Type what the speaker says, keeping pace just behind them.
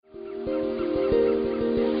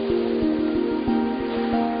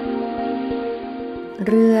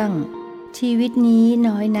เรื่องชีวิตนี้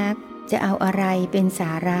น้อยนักจะเอาอะไรเป็นส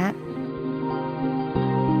าระ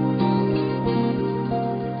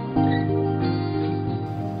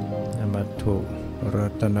มัตถุรั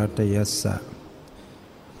ตนตยัสสะ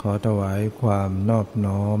ขอถวายความนอบ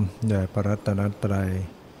น้อมแด่พระรัตนตรัย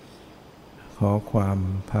ขอความ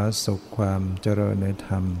ผาสุกความเจริญในธ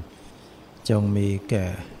รรมจงมีแก่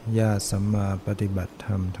ญาติสัมมาปฏิบัติธ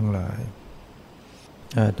รรมทั้งหลาย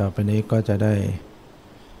ต่อไปนี้ก็จะได้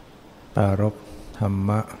ปรารภธรรม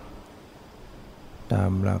ะตา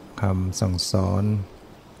มหลักคำสั่งสอน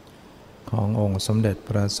ขององค์สมเด็จพ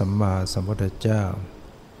ระสัมมาสัมพุทธเจ้า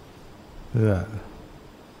เพื่อ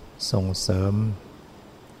ส่งเสริม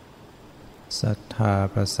ศรัทธา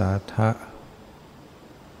ประสาทะ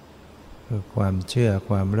คือความเชื่อ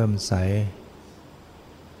ความเริ่มใส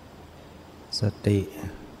สติ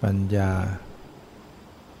ปัญญา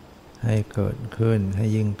ให้เกิดขึ้นให้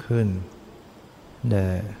ยิ่งขึ้นแด่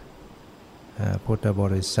พุทธบ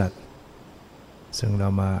ริษัทซึ่งเรา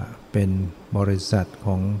มาเป็นบริษัทข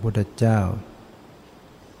องพุทธเจ้า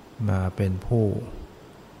มาเป็นผู้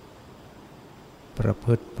ประพ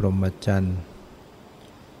ฤติพรหมจรรย์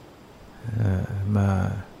มา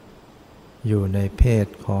อยู่ในเพศ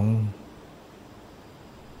ของ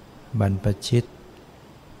บรรพชิต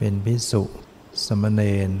เป็นภิกษุสมณเณ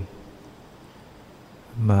ร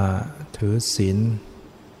มาถือศีล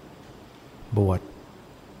บวช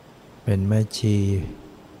เป็นแม่ชี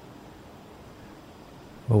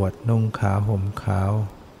บวชนุ่งขาวห่มขาว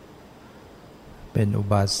เป็นอุ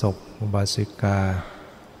บาสกอุบาสิกา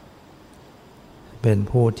เป็น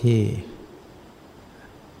ผู้ที่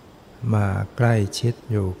มาใกล้ชิด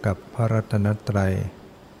อยู่กับพระรัตนตรัย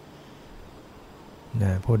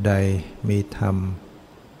ผู้ใดมีธรรม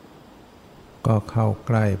ก็เข้าใ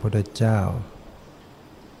กล้พระพุทธเจ้า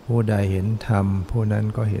ผู้ใดเห็นธรรมผู้นั้น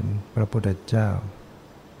ก็เห็นพระพุทธเจ้า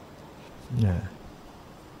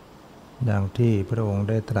ดังที่พระองค์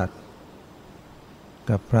ได้ตรัส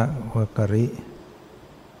กับพระวกริ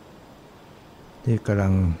ที่กำลั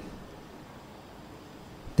ง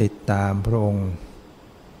ติดตามพระองค์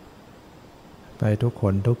ไปทุกค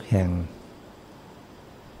นทุกแห่ง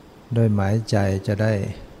โดยหมายใจจะได้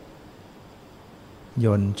ย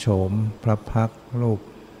นต์โฉมพระพักตร์รูป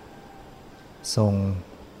ทรง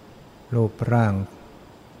รูปร่าง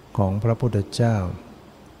ของพระพุทธเจ้า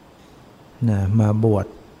มาบวช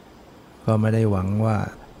ก็ไม่ได้หวังว่า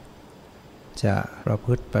จะประพ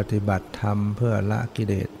ฤติปฏิบัติธรรมเพื่อละกิ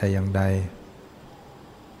เลสแต่อย่างใด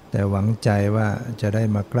แต่หวังใจว่าจะได้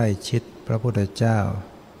มาใกล้ชิดพระพุทธเจ้า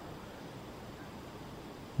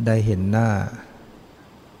ได้เห็นหน้า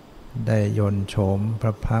ได้ยนต์โฉมพร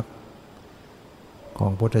ะพักตร์ขอ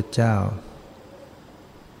งพระพุทธเจ้า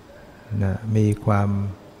มีความ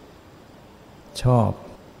ชอบ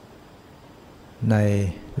ใน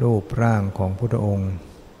รูปร่างของพุทธองค์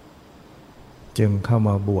จึงเข้าม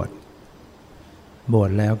าบวช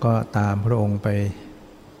แล้วก็ตามพระองค์ไป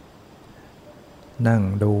นั่ง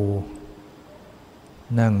ดู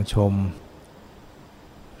นั่งชม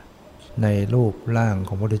ในรูปร่างข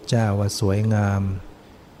องพระพุทธเจ้าว่าสวยงาม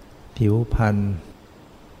ผิวพรรณ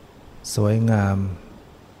สวยงาม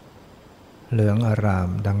เหลืองอร่าม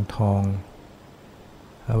ดังทอง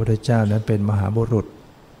พระพุทธเจ้านั้นเป็นมหาบุรุษ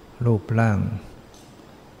รูปร่าง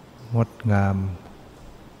งดงาม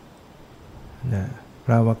พ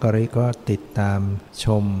ระวกริก็ติดตามช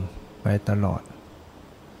มไปตลอด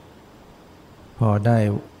พอได้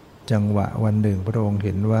จังหวะวันหนึ่งพระองค์เ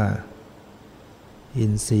ห็นว่าอิ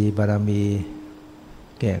นทรีย์บารมี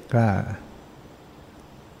แก่กล้า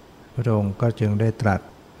พระองค์ก็จึงได้ตรัส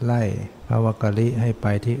ไล่พระวกริให้ไป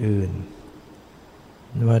ที่อื่น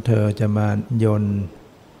ว่าเธอจะมายนต์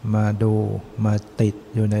มาดูมาติด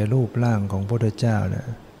อยู่ในรูปร่างของพระพุทธเจ้าเนี่ย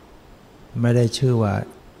ไม่ได้ชื่อว่า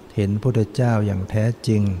เห็นพระพุทธเจ้าอย่างแท้จ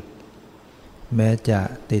ริงแม้จะ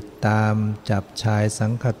ติดตามจับชายสั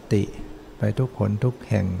งคติไปทุกคนทุก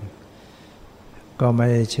แห่งก็ไม่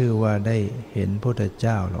ได้ชื่อว่าได้เห็นพระพุทธเ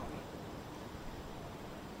จ้าหรอก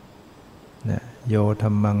โยธั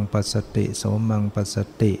มมังปัสสติโสมังปัสส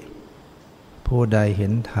ติผู้ใดเห็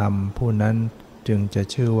นธรรมผู้นั้นจึงจะ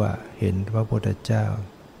ชื่อว่าเห็นพระพุทธเจ้า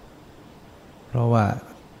เพราะว่า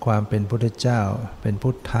ความเป็นพุทธเจ้าเป็นพุ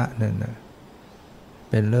ทธะนั่นนะ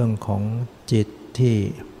เป็นเรื่องของจิตที่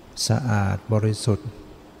สะอาดบริสุทธิ์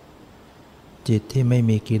จิตที่ไม่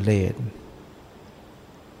มีกิเลส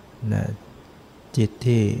จิต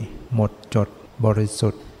ที่หมดจดบริสุ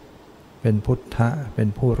ทธิ์เป็นพุทธะเป็น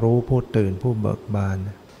ผู้รู้ผู้ตื่นผู้เบิกบาน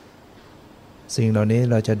สิ่งเหล่านี้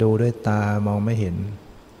เราจะดูด้วยตามองไม่เห็น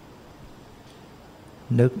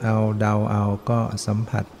นึกเอาเดาเอาก็สัม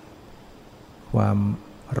ผัสความ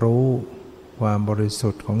รู้ค ความบริสุ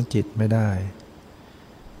ทธิ์ของจิตไม่ได้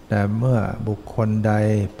แต่เมื่อบุคคลใด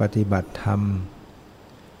ปฏิบัติธรรม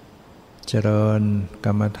เจริญก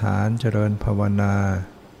รรมฐานเจริญภาวนา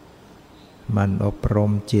มันอบร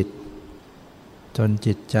มจิตจน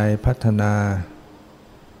จิตใจพัฒนา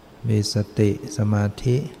มีสติสมา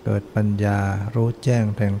ธิเกิดปัญญารู้แจ้ง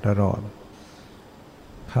แทงตลอด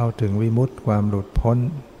เข้าถึงวิมุตติความหลุดพ้น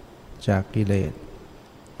จากกิเลส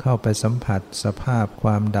เข้าไปสัมผัสสภาพคว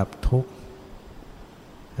ามดับทุกข์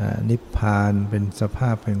นิพพานเป็นสภ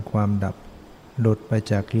าพแห่งความดับหลุดไป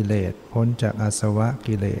จากกิเลสพ้นจากอาสวะ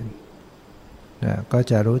กิเลสก็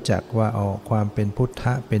จะรู้จักว่าความเป็นพุทธ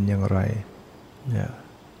ะเป็นอย่างไร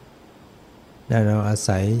แต่เราอา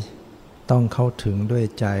ศัยต้องเข้าถึงด้วย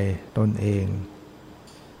ใจตนเอง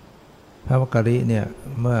พระวักกะลิเนี่ย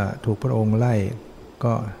เมื่อถูกพระองค์ไล่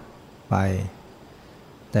ก็ไป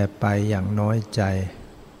แต่ไปอย่างน้อยใจ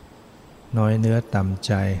น้อยเนื้อต่ำใ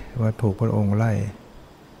จว่าถูกพระองค์ไล่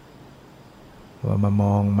ว่ามาม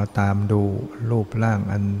องมาตามดูรูปร่าง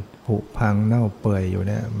อันผุพังเน่าเปื่อยอยู่เ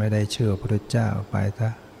นี่ยไม่ได้เชื่อพระพุทธเจ้า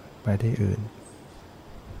ไปที่อื่น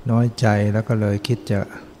น้อยใจแล้วก็เลยคิดจะ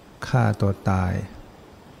ฆ่าตัวตาย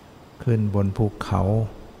ขึ้นบนภูเขา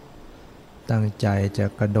ตั้งใจจะ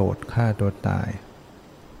กระโดดฆ่าตัวตาย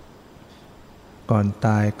ก่อนต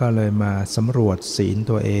ายก็เลยมาสำรวจศีล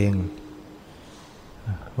ตัวเอง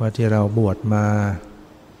ว่าที่เราบวชมา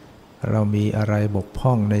เรามีอะไรบกพ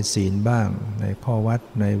ร่องในศีลบ้างในข้อวัด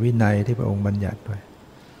ในวินัยที่พระองค์บัญญัติไว้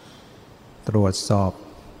ตรวจสอบ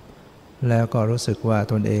แล้วก็รู้สึกว่า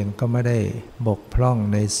ตนเองก็ไม่ได้บกพร่อง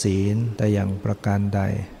ในศีลแต่อย่างประการใด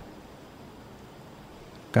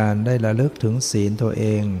การได้ระลึกถึงศีลตัวเอ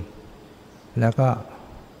งแล้วก็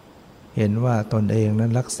เห็นว่าตนเองนั้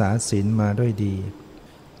นรักษาศีลมาด้วยดี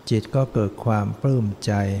จิตก็เกิดความปลื้มใ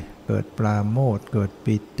จเกิดปราโมทย์เกิด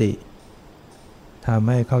ปิติทำ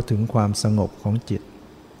ให้เข้าถึงความสงบของจิต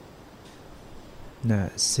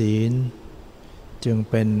ศีลจึง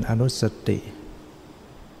เป็นอนุสติ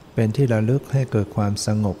เป็นที่ระลึกให้เกิดความส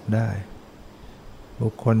งบได้บุ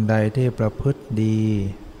คคลใดที่ประพฤติดี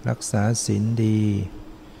รักษาศีลดี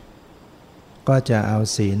ก็จะเอา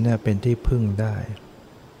ศีลเป็นที่พึ่งได้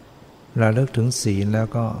ระลึกถึงศีลแล้ว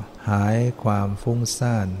ก็หายความฟุ้ง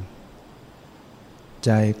ซ่านใ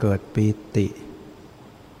จเกิดปีติ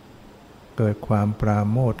เกิดความปรา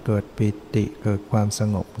โมทย์เกิดปิติเกิดความส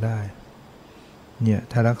งบได้เนี่ย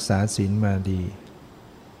ถ้ารักษาศีลมาดี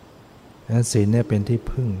ศีลเนี่ยเป็นที่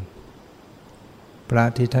พึ่งพระ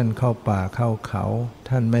ที่ท่านเข้าป่าเข้าเขา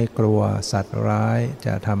ท่านไม่กลัวสัตว์ร้ายจ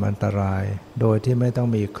ะทำอันตรายโดยที่ไม่ต้อง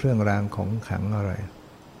มีเครื่องรางของขลังอะไร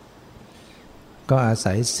ก็อา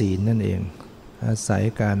ศัยศีลนั่นเองอาศัย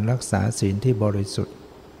การรักษาศีลที่บริสุทธิ์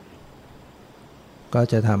ก็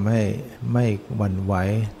จะทำให้ไม่หวั่นไหว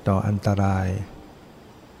ต่ออันตราย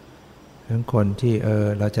ทั้งคนที่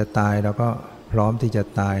เราจะตายเราก็พร้อมที่จะ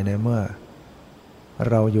ตายในเมื่อ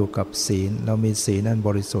เราอยู่กับศีลเรามีศีลอันบ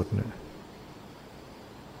ริสุทธิ์นะ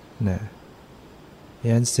เพราะ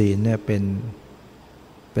ฉะนั้นศีลเนี่ยเ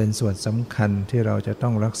ป็นส่วนสำคัญที่เราจะต้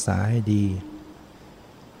องรักษาให้ดี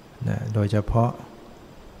นะโดยเฉพาะ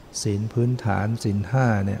ศีลพื้นฐานศีล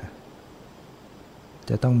5เนี่ย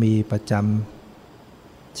จะต้องมีประจ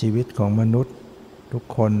ำชีวิตของมนุษย์ทุก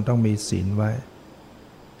คนต้องมีศีลไว้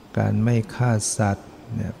การไม่ฆ่าสัตว์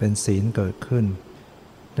เนี่ยเป็นศีลเกิดขึ้น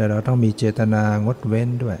แต่เราต้องมีเจตนางดเว้น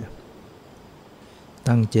ด้วย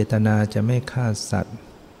ตั้งเจตนาจะไม่ฆ่าสัตว์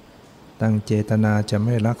ตั้งเจตนาจะไ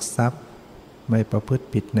ม่ลักทรัพย์ไม่ประพฤติ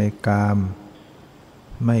ผิดในกาม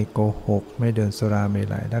ไม่โกหกไม่ดื่มสุราเม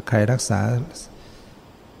ลัยถ้าใครรักษา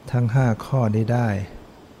ทั้ง5ข้อนี้ได้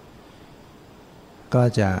ก็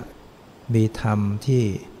จะมีธรรมที่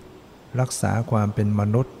รักษาความเป็นม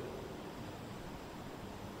นุษย์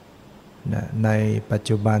ในปัจ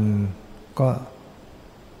จุบันก็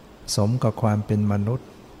สมกับความเป็นมนุษย์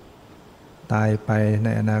ตายไปใน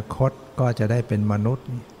อนาคตก็จะได้เป็นมนุษย์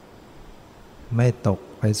ไม่ตก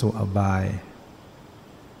ไปสู่อบาย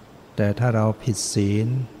แต่ถ้าเราผิดศีล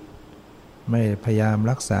ไม่พยายาม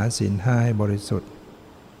รักษาศีล5ให้บริสุทธิ์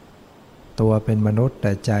ตัวเป็นมนุษย์แ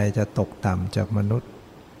ต่ใจจะตกต่ำจากมนุษย์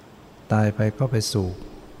ตายไปก็ไปสู่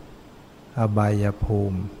อบายภู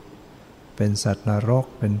มิเป็นสัตว์นรก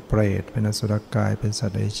เป็นเปรตเป็นอสุรกายเป็นสัต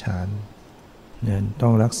ว์เดรัจฉานเนี่ยต้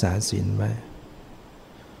องรักษาศีลไว้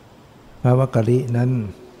พระวักกะลินั้น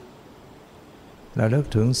เราเลิก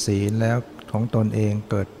ถึงศีลแล้วของตนเอง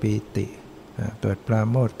เกิดปีติเกิดปรา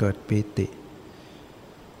โมทย์เกิดปีติ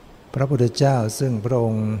พระพุทธเจ้าซึ่งพระอ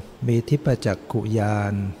งค์มีทิพจักขุญา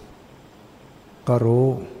ณก็รู้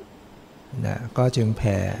นะก็จึงแ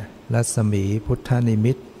ผ่รัศมีพุทธนิ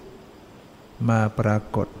มิตมาปรา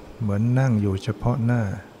กฏเหมือนนั่งอยู่เฉพาะหน้า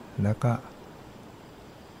แล้วก็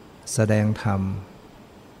แสดงธรรม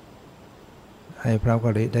ให้พระก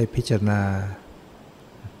ฤษได้พิจารณา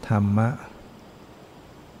ธรรมะ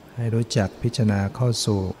ให้รู้จักพิจารณาเข้า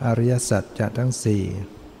สู่อริยสัจจะทั้งสี่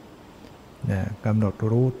กำหนด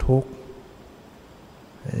รู้ทุกข์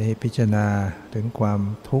ให้พิจารณาถึงความ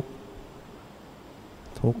ทุกข์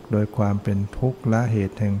โดยความเป็นทุกข์ละเห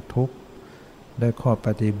ตุแห่งทุกข์ด้วยข้อป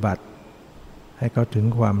ฏิบัติให้เข้าถึง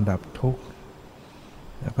ความดับทุกข์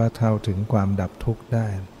แล้วก็เข้าถึงความดับทุกข์ได้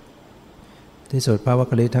ที่สุดพระวัก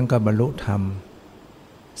กะลิทั้งก็บรรลุธรรม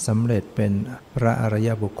สำเร็จเป็นพระอริย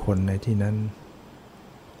บุคคลในที่นั้น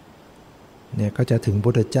เนี่ยก็จะถึงพุ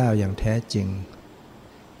ทธเจ้าอย่างแท้จริง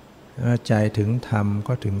เมื่อใจถึงธรรม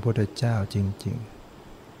ก็ถึงพุทธเจ้าจริง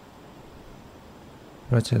ๆเ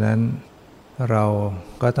พราะฉะนั้นเรา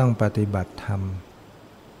ก็ต้องปฏิบัติธรร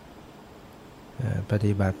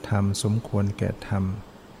มสมควรแก่ธรรม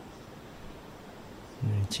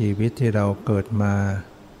ชีวิตที่เราเกิดมา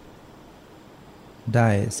ได้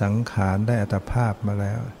สังขารได้อัตภาพมาแ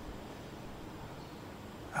ล้ว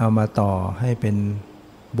เอามาต่อให้เป็น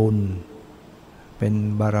บุญเป็น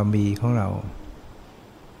บารมีของเรา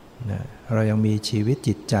เรายังมีชีวิต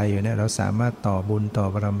จิตใจอยู่เนี่ยเราสามารถต่อบุญต่อ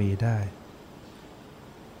บารมีได้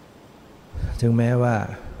ถึงแม้ว่า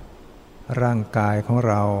ร่างกายของ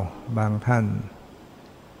เราบางท่าน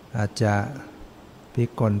อาจจะพิ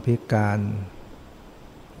กลพิการ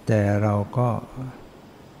แต่เราก็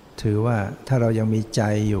ถือว่าถ้าเรายังมีใจ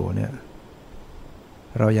อยู่เนี่ย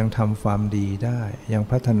เรายังทำความดีได้ยัง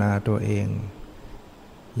พัฒนาตัวเอง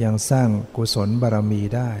ยังสร้างกุศลบารมี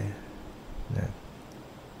ได้นะ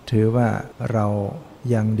ถือว่าเรา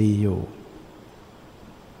ยังดีอยู่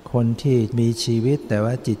คนที่มีชีวิตแต่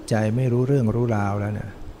ว่าจิตใจไม่รู้เรื่องรู้ราวแล้วเนี่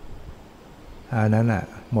ยอันนั้น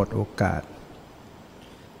หมดโอกาส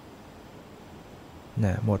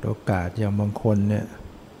หมดโอกาสอย่างบางคนเนี่ย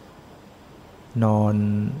นอน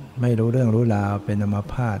ไม่รู้เรื่องรู้ราวเป็นอัม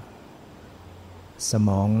พาตสม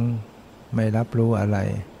องไม่รับรู้อะไร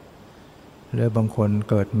หรือบางคน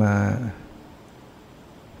เกิดมา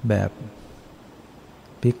แบบ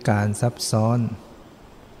พิการซับซ้อน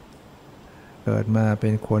เกิดมาเป็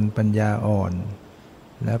นคนปัญญาอ่อน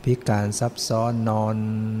แล้วพิการซับซ้อนนอน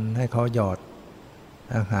ให้เขาหยอด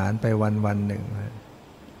อาหารไปวันหนึ่ง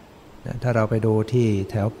ถ้าเราไปดูที่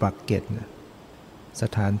แถวปากเกร็ดส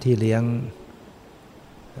ถานที่เลี้ยง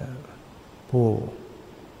ผู้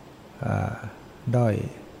ด้อย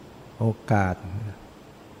โอกาส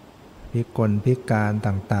พิกลพิการ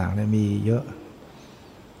ต่างๆเนี่ยมีเยอะ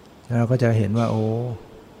เราก็จะเห็นว่าโอ้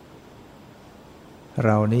เ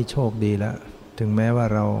รานี่โชคดีแล้วถึงแม้ว่า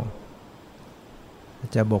เรา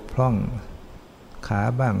จะบกพร่องขา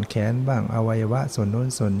บ้างแขนบ้างอวัยวะส่วนโน้น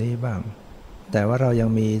ส่วนนี้บ้างแต่ว่าเรายัง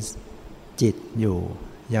มีจิตอยู่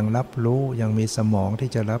ยังรับรู้ยังมีสมองที่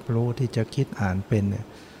จะรับรู้ที่จะคิดอ่านเป็นเนี่ย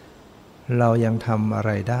เรายังทำอะไ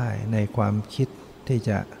รได้ในความคิดที่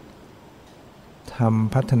จะท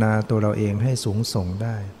ำพัฒนาตัวเราเองให้สูงส่งไ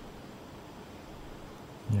ด้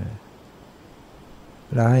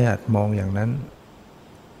เราให้หัดมองอย่างนั้น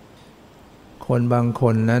คนบางค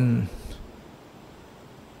นนั้น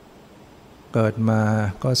เกิดมา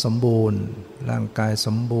ก็สมบูรณ์ร่างกายส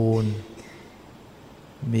มบูรณ์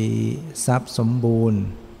มีทรัพย์สมบูรณ์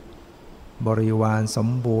บริวารสม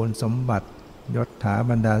บูรณ์สมบัติยศถา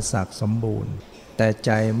บรรดาศักดิ์สมบูรณ์แต่ใ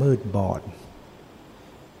จมืดบอด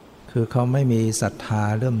คือเขาไม่มีศรัทธา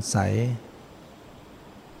เลื่อมใส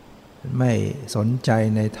ไม่สนใจ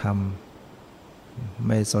ในธรรมไ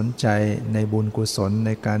ม่สนใจในบุญกุศลใน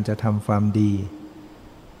การจะทำความดี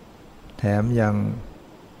แถมยัง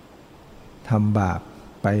ทำบาป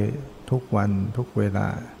ไปทุกวันทุกเวลา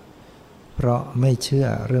เพราะไม่เชื่อ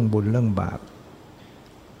เรื่องบุญเรื่องบาป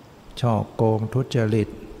ฉ้อโกงทุจริต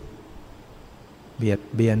เบียด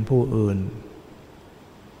เบียนผู้อื่น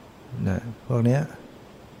พวกนี้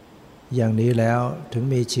อย่างนี้แล้วถึง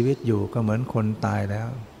มีชีวิตอยู่ก็เหมือนคนตายแล้ว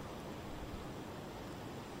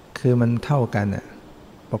คือมันเท่ากัน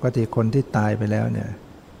ปกติคนที่ตายไปแล้วเนี่ย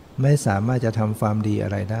ไม่สามารถจะทำความดีอะ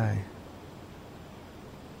ไรได้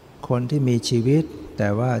คนที่มีชีวิตแต่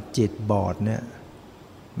ว่าจิตบอดเนี่ย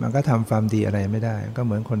มันก็ทำความดีอะไรไม่ได้ก็เ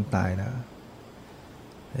หมือนคนตายแล้ว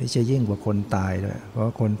จะยิ่งกว่าคนตายด้วยเพรา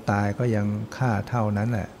ะคนตายก็ยังฆ่าเท่านั้น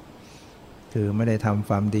แหละคือไม่ได้ทำค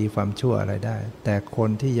วามดีความชั่วอะไรได้แต่คน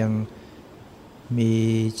ที่ยังมี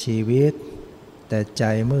ชีวิตแต่ใจ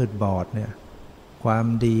มืดบอดเนี่ยความ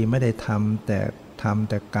ดีไม่ได้ทำแต่ทำ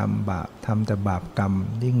แต่กรรมบาปทำแต่บาปกรรม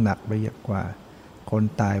ยิ่งหนักไปเยอะกว่าคน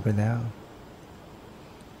ตายไปแล้ว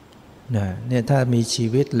เนี่ยถ้ามีชี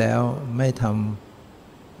วิตแล้วไม่ท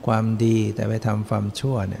ำความดีแต่ไปทำความ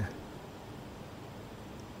ชั่วเนี่ย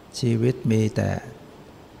ชีวิตมีแต่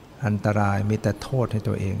อันตรายมีแต่โทษให้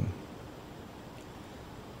ตัวเอง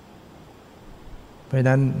เพราะ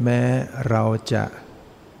นั้นแม้เราจะ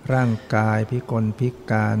ร่างกายพิกลพิ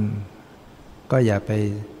การก็อย่าไป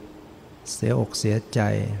เสียอกเสียใจ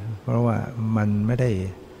เพราะว่ามันไม่ได้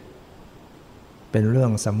เป็นเรื่อ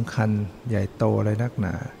งสำคัญใหญ่โตเลยนักหน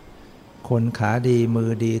าคนขาดีมื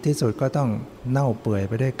อดีที่สุดก็ต้องเน่าเปื่อย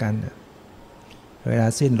ไปด้วยกันเวลา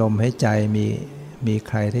สิ้นลมหายใจมีใ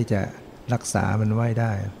ครที่จะรักษามันไว้ไ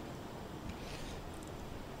ด้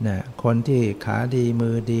นะคนที่ขาดีมื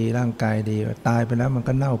อดีร่างกายดีตายไปแล้วมัน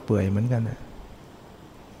ก็เน่าเปื่อยเหมือนกันนะ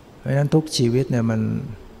เพราะฉะนั้นทุกชีวิตเนี่ย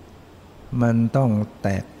มันต้องแต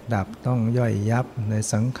กดับต้องย่อยยับใน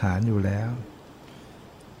สังขารอยู่แล้ว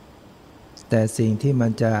แต่สิ่งที่มั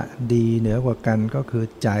นจะดีเหนือกว่ากันก็คือ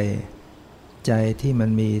ใจที่มัน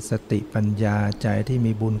มีสติปัญญาใจที่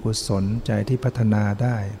มีบุญกุศลใจที่พัฒนาไ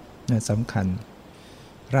ด้นั่นสำคัญ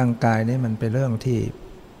ร่างกายนี่มันเป็นเรื่องที่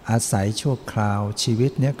อาศัยชั่วคราวชีวิ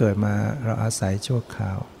ตเนี้ยเกิดมาเราอาศัยชั่วคร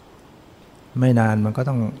าวไม่นานมันก็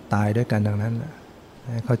ต้องตายด้วยกันดังนั้น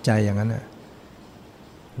เข้าใจอย่างนั้นนะ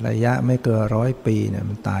ระยะไม่เกิน100 ปีเนี่ย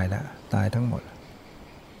มันตายแล้วตายทั้งหมด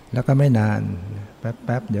แล้วก็ไม่นานแ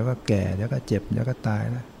ป๊บเดี๋ยวก็แก่เดี๋ยวก็เจ็บเดี๋ยวก็ตาย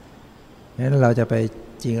นะงั้นเราจะไป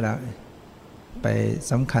จริงแล้วไป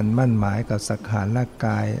สำคัญมั่นหมายกับสังขารร่างก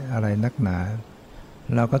ายอะไรนักหนา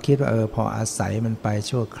เราก็คิดว่าพออาศัยมันไป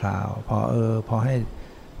ชั่วคราวพอให้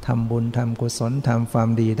ทำบุญทำกุศลทำความ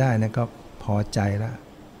ดีได้นะก็พอใจแล้ว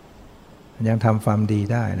ยังทำความดี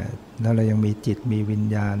ได้นะแล้วเรายังมีจิตมีวิญ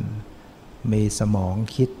ญาณมีสมอง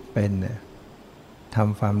คิดเป็นท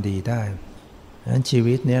ำความดีได้ดังนั้นชี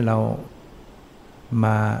วิตนี้เราม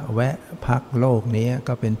าแวะพักโลกนี้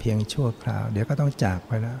ก็เป็นเพียงชั่วคราวเดี๋ยวก็ต้องจากไ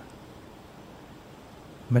ปแล้ว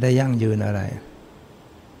ไม่ได้ยั่งยืนอะไร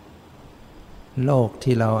โลก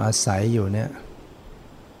ที่เราอาศัยอยู่เนี่ย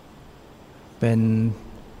เ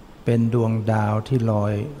ป็นดวงดาวที่ลอ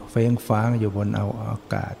ยเฟ้งฟ้างอยู่บนอา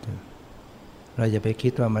กาศเราอย่าไปคิ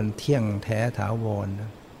ดว่ามันเที่ยงแท้ถาวรน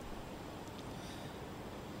ะ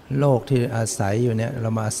โลกที่อาศัยอยู่เนี่ยเรา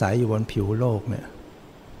มาอาศัยอยู่บนผิวโลกเนี่ย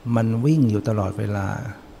มันวิ่งอยู่ตลอดเวลา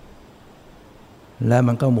และ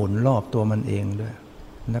มันก็หมุนรอบตัวมันเองด้วย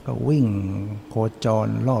แล้วก็วิ่งโคจร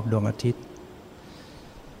รอบดวงอาทิตย์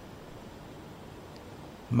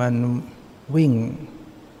มันวิ่ง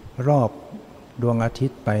รอบดวงอาทิ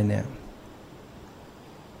ตย์ไปเนี่ย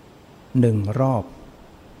1 รอบ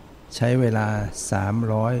ใช้เวลา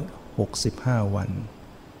365 วัน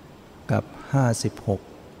กับ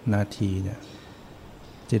56 นาทีเนี่ย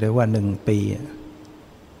จะเรียกว่า1 ปี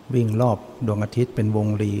วิ่งรอบดวงอาทิตย์เป็นวง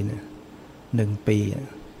รีเนี่ย1 ปี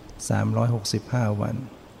365 วัน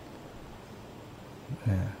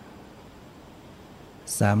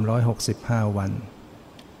365 วัน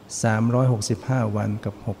365 วัน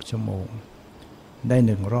กับ6 ชั่วโมงได้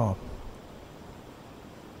1 รอบ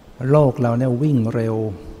โลกเราเนี่ยวิ่งเร็ว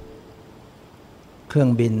เครื่อง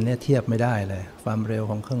บินเนี่ยเทียบไม่ได้เลยความเร็ว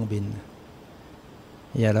ของเครื่องบิน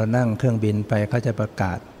อย่าเรานั่งเครื่องบินไปเขาจะประก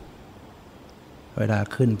าศเวลา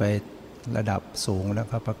ขึ้นไประดับสูงแล้ว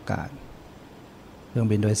เขาประกาศเครื่อง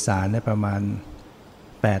บินโดยสารเนี่ยประมาณ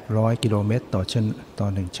800 กิโลเมตรต่อ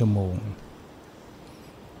1 ชั่วโมง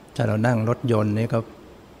ถ้าเรานั่งรถยนต์นี่ก็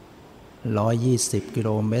120 กิโล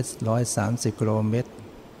เมตร130 กิโลเมตร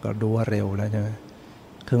ก็ดูว่าเร็วแล้วใช่ไหม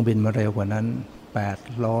เครื่องบินมาเร็วกว่านั้น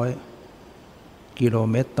800 กิโล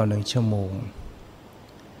เมตรต่อ1 ชั่วโมง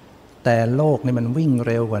แต่โลกนี่มันวิ่ง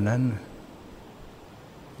เร็วกว่านั้น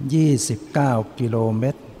29 กิโลเม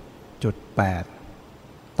ตร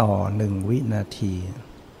8ต่อ1 วินาที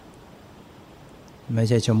ไม่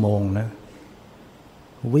ใช่ชั่วโมงนะ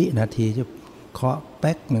วินาทีจะเคาะแ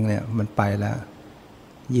ป๊กนึงเนี่ยมันไปแล้ว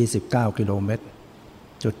29 กิโลเมตร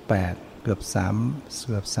8เกือบ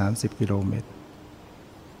30 กิโลเมตร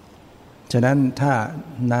ฉะนั้นถ้า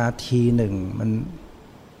นาทีหนึ่งมัน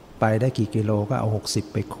ไปได้กี่กิโลก็เอา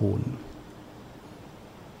60ไปคูณ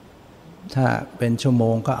ถ้าเป็นชั่วโม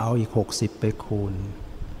งก็เอาอีก60ไปคูณ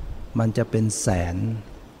มันจะเป็นแ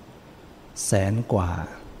สนก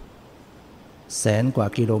ว่า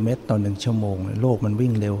กิโลเมตรต่อ1 ชั่วโมงโลกมัน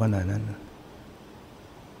วิ่งเร็วขนาดนั้น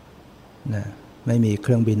นะไม่มีเค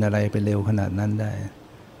รื่องบินอะไรไปเร็วขนาดนั้นได้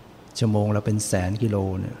ชั่วโมงเราเป็น100,000 กิโล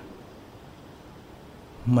เนี่ย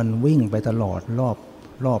มันวิ่งไปตลอด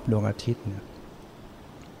รอบดวงอาทิตย์เนี่ย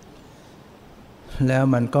แล้ว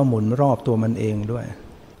มันก็หมุนรอบตัวมันเองด้วย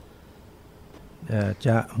จ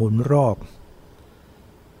ะหมุนรอบ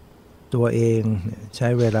ตัวเองใช้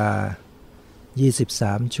เวลา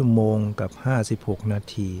23 ชั่วโมงกับ56 นา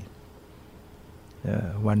ที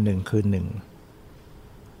วันหนึ่งคืนหนึ่ง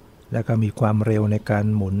แล้วก็มีความเร็วในการ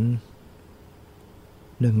หมุน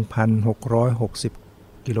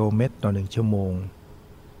 1,660 กิโลเมตรต่อ1ชั่วโมง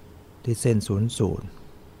ที่เส้นศูนย์สูตร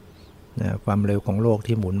นะความเร็วของโลก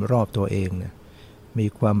ที่หมุนรอบตัวเองเนี่ยมี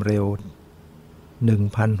ความเร็ว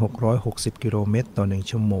 1,660 กิโลเมตรต่อ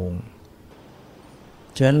1ชั่วโมง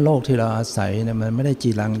ฉะนั้นโลกที่เราอาศัยเนี่ยมันไม่ได้จี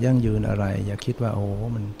รังยั่งยืนอะไรอย่าคิดว่าโอ้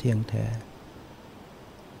มันเที่ยงแท้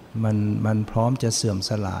มันพร้อมจะเสื่อม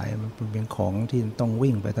สลายมันเป็นของที่ต้อง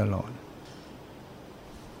วิ่งไปตลอด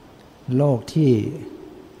โลกที่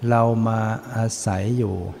เรามาอาศัยอ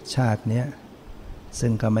ยู่ชาตินี้ซึ่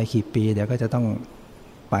งก็ไม่กี่ปีเดี๋ยวก็จะต้อง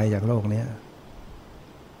ไปจากโลกนี้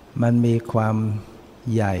มันมีความ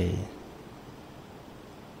ใหญ่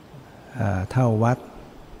เท่าวัด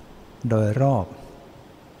โดยรอบ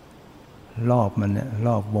มันเนี่ยร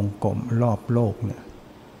อบวงกลมรอบโลกเนี่ย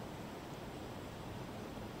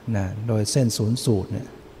นะโดยเส้นศูนย์สูตรเนี่ย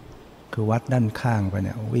คือวัดด้านข้างไปเ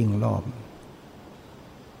นี่ยวิ่งรอบ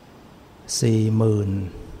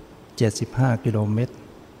 40,075 กิโลเมตร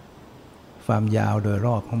ความยาวโดยร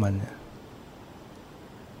อบของมันเนี่ย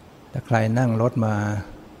ถ้าใครนั่งรถมา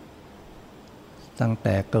ตั้งแ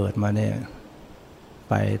ต่เกิดมาเนี่ย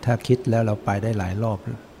ไปถ้าคิดแล้วเราไปได้หลายรอบ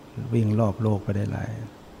วิ่งรอบโลกไปได้หลาย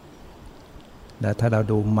แล้วถ้าเรา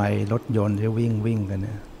ดูไมล์รถยนต์ที่วิ่งกันเ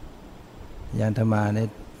นี่ยยานธรรมาเนี่ย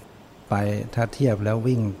ไปถ้าเทียบแล้ว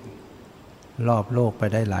วิ่งรอบโลกไป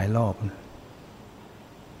ได้หลายรอบ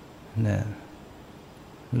นะ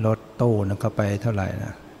รถตู้นะก็ไปเท่าไหร่น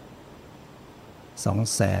ะ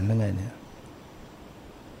200,000นั่นไงเนี่ย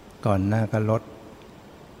ก่อนหน้าก็รถ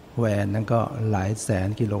แวนนั่นก็หลายแสน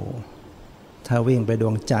กิโลถ้าวิ่งไปด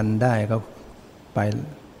วงจันทร์ได้ก็ไ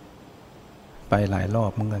ปหลายรอ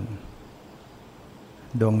บเหมือนกัน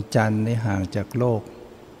ดวงจันทร์นี่ห่างจากโลก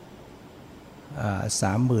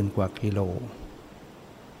30,000 กว่ากิโล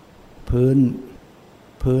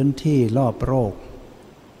พื้นที่รอบโลก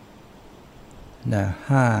นะ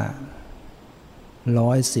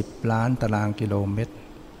510 ล้านตารางกิโลเมตร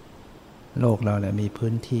โลกเราเนี่ยมี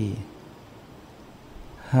พื้นที่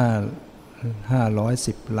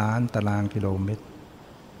510 ล้านตารางกิโลเมตร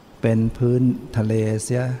เป็นพื้นทะเลเ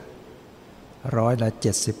สีย71%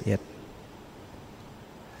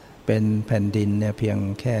เป็นแผ่นดินเนี่ยเพียง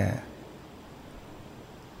แค่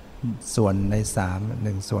ส่วนใน3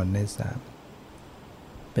 1ส่วนใน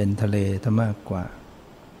3เป็นทะเลถ้ามากกว่า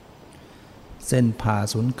เส้นผ่า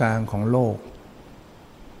ศูนย์กลางของโลก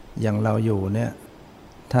อย่างเราอยู่เนี่ย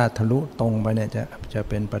ถ้าทะลุตรงไปเนี่ยจะ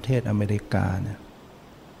เป็นประเทศอเมริกาเนี่ย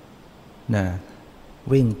นะ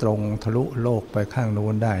วิ่งตรงทะลุโลกไปข้างโน้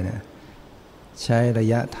นได้เนี่ยใช้ระ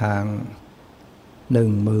ยะทาง 12,000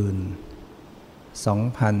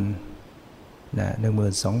 นะ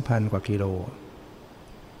 12,000 กว่ากิโล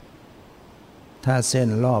ถ้าเส้น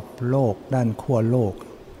รอบโลกด้านขั้วโลก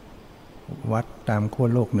วัดตามขั้ว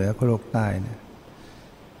โลกเหนือขั้วโลกใต้เนี่ย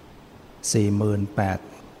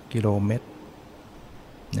 48,000 กิโลเมตร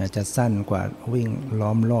จะสั้นกว่าวิ่งล้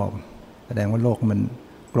อมรอบแสดงว่าโลกมัน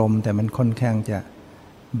กลมแต่มันค่อนข้างจะ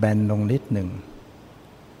แบนลงนิดหนึ่ง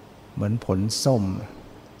เหมือนผลส้ม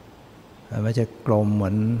ไม่ใช่กลมเหมื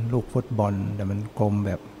อนลูกฟุตบอลแต่มันกลมแ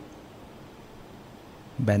บบ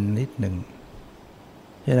แบนนิดหนึ่ง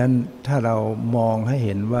ฉะนั้นถ้าเรามองให้เ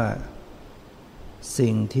ห็นว่า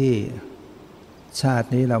สิ่งที่ชาติ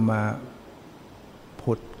นี้เรามา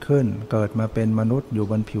ผุดขึ้นเกิดมาเป็นมนุษย์อยู่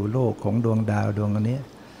บนผิวโลกของดวงดาวดวงอันนี้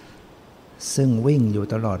ซึ่งวิ่งอยู่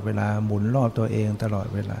ตลอดเวลาหมุนรอบตัวเองตลอด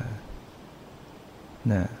เวลา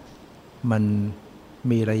นะมัน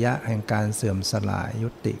มีระยะแห่งการเสื่อมสลายยุ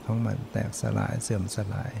ติของมันแตกสลายเสื่อมส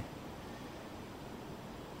ลาย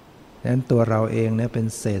ดังนั้นตัวเราเองเนี่ยเป็น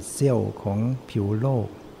เศษเสี้ยวของผิวโลก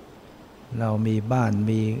เรามีบ้าน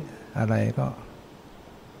มีอะไรก็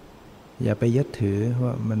อย่าไปยึดถือ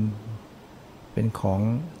ว่ามันเป็นของ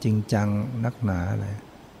จริงจังนักหนาอะไร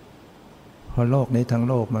เพราะโลกนี้ทั้ง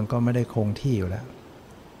โลกมันก็ไม่ได้คงที่อยู่แล้ว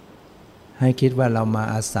ให้คิดว่าเรามา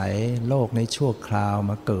อาศัยโลกในชั่วคราว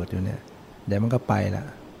มาเกิดอยู่เนี่ยเดี๋ยวมันก็ไปละ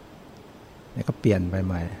นี่ก็เปลี่ยนไปใ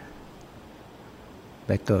หม่ไ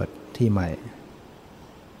ปเกิดที่ใหม่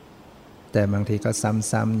แต่บางทีก็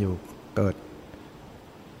ซ้ำๆอยู่เกิด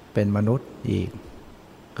เป็นมนุษย์อีก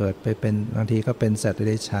เกิดไปเป็นบางทีก็เป็นสัตว์เด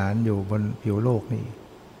รัจฉานอยู่บนผิวโลกนี่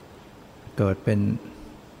เกิดเป็น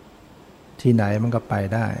ที่ไหนมันก็ไป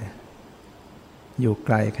ได้อยู่ไก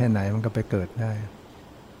ลแค่ไหนมันก็ไปเกิดได้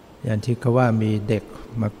อย่างที่เขาว่ามีเด็ก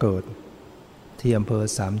มาเกิดที่อำเภอ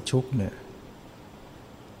สามชุกเนี่ย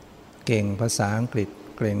เก่งภาษาอังกฤษ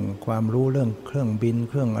เก่งความรู้เรื่องเครื่องบิน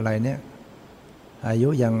เครื่องอะไรเนี่ยอายุ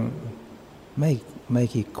ยังไม่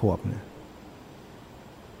กี่ขวบเนี่ย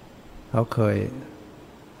เขาเคย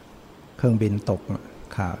เครื่องบินตก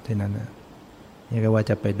ข่าวที่นั้นนะนี่ก็ว่า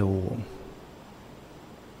จะไปดู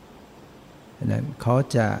นั้นเขา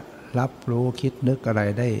จะรับรู้คิดนึกอะไร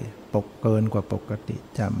ได้เกินกว่าปกติ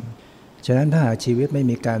จำฉะนั้นถ้าหากชีวิตไม่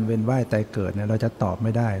มีการเวียนว่ายตายเกิดเนี่ยเราจะตอบไ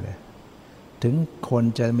ม่ได้เลยถึงคน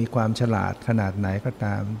จะมีความฉลาดขนาดไหนก็ต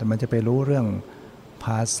ามแต่มันจะไปรู้เรื่องภ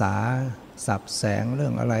าษาศัพท์แสงเรื่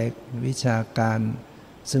องอะไรวิชาการ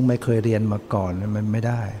ซึ่งไม่เคยเรียนมาก่อนมันไม่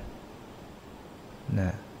ได้น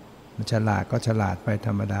ะมันฉลาดก็ฉลาดไปธ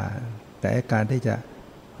รรมดาแต่การที่จะ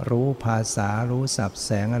รู้ภาษารู้ศัพท์แ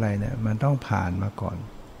สงอะไรเนี่ยมันต้องผ่านมาก่อน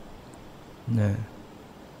นะ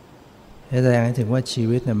แสดงให้ถึงว่าชี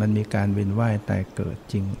วิตเนี่ยมันมีการเวียนว่ายตายเกิด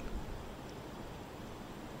จริง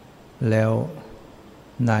แล้ว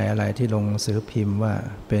นายอะไรที่ลงหนังสือพิมพ์ว่า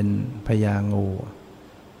เป็นพญางู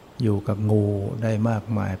อยู่กับงูได้มาก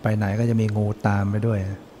มายไปไหนก็จะมีงูตามไปด้วย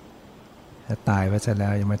ถ้าตายไปซะแล้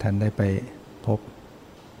วยังไม่ทันได้ไปพบ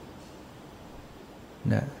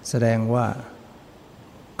นะแสดงว่า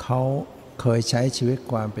เขาเคยใช้ชีวิต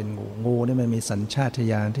ความเป็นงูนี่มันมีสัญชาต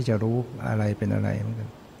ญาณที่จะรู้อะไรเป็นอะไรเหมือนกัน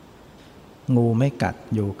งูไม่กัด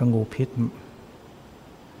อยู่ก็งูพิษ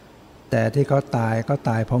แต่ที่เขาตายก็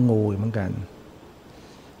ตายเพราะงูเหมือนกัน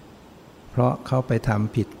เพราะเขาไปท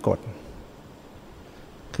ำผิดกฎ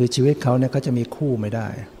คือชีวิตเขาเนี่ยเขาจะมีคู่ไม่ได้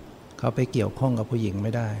เขาไปเกี่ยวข้องกับผู้หญิงไ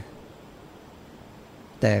ม่ได้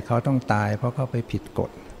แต่เขาต้องตายเพราะเขาไปผิดก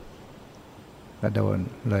ฎก็โ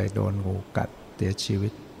ดนงูกัดเสียชีวิ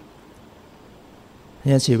ตเ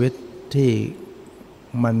นี่ยชีวิตที่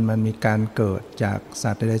มันมีการเกิดจาก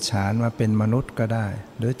สัตว์เดรัจฉานมาเป็นมนุษย์ก็ได้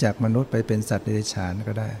หรือจากมนุษย์ไปเป็นสัตว์เดรัจฉาน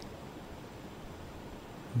ก็ได้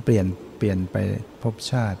เปลี่ยนไปภพ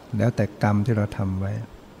ชาติแล้วแต่กรรมที่เราทำไว้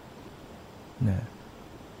นะ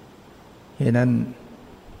เพราะนั้น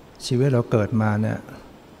ชีวิตเราเกิดมาเนี่ย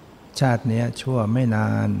ชาตินี้ชั่วไม่น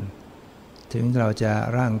านถึงเราจะ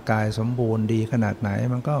ร่างกายสมบูรณ์ดีขนาดไหน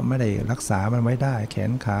มันก็ไม่ได้รักษามันไว้ได้แข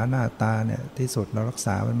นขาหน้าตาเนี่ยที่สุดเรารักษ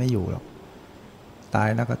ามันไม่อยู่หรอกตาย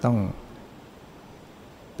แล้วก็ต้อง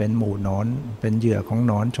เป็นหมู่หนอนเป็นเหยื่อของห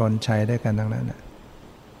นอนชนชัยได้กันทั้งนั้น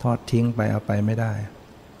ทอดทิ้งไปเอาไปไม่ได้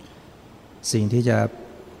สิ่งที่จะ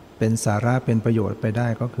เป็นสาระเป็นประโยชน์ไปได้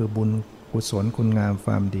ก็คือบุญกุศลคุณงามค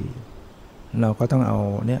วามดีเราก็ต้องเ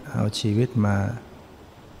อาชีวิต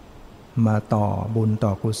มาต่อบุญต่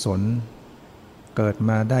อกุศลเกิด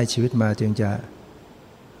มาได้ชีวิตมาจึงจะ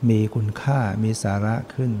มีคุณค่ามีสาระ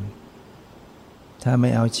ขึ้นถ้าไม่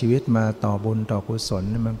เอาชีวิตมาต่อบุญต่อกุศล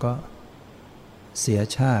มันก็เสีย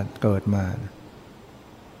ชาติเกิดมา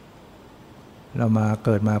เรามาเ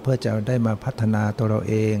กิดมาเพื่อจะได้มาพัฒนาตัวเรา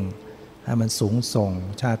เองให้มันสูงส่ง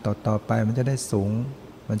ชาติต่อไปมันจะได้สูง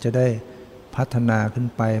มันจะได้พัฒนาขึ้น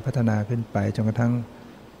ไปจนกระทั่ง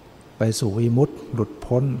ไปสู่วิมุตติหลุด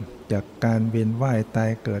พ้นจากการเวียนว่ายตาย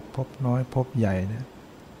เกิดพบน้อยพบใหญ่นะ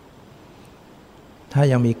ถ้า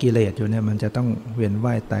ยังมีกิเลสอยู่เนี่ยมันจะต้องเวียน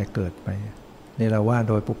ว่ายตายเกิดไปนี่เราว่า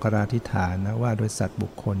โดยปุคลาธิฐานนะว่าโดยสัตว์บุ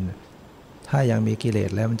คคลถ้ายังมีกิเลส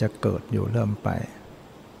แล้วมันจะเกิดอยู่เริ่มไป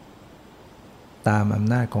ตามอ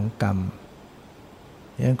ำนาจของกรรม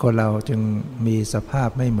อย่างนั้นคนเราจึงมีสภาพ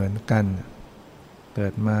ไม่เหมือนกันเกิ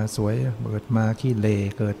ดมาสวยเกิดมาขี้เล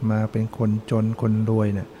เกิดมาเป็นคนจนคนรวย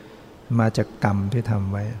เนี่ยมาจากกรรมที่ท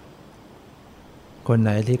ำไว้คนไห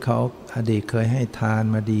นที่เขาอดีตเคยให้ทาน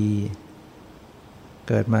มาดี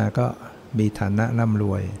เกิดมาก็มีฐานะร่ำร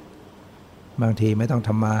วยบางทีไม่ต้องท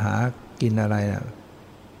ำมาหากินอะไรนะ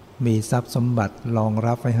มีทรัพย์สมบัติรอง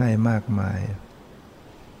รับไว้ให้มากมาย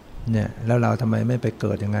เนี่ยแล้วเราทำไมไม่ไปเ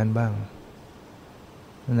กิดอย่างนั้นบ้าง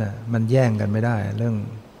นั่นแหละมันแย่งกันไม่ได้เรื่อง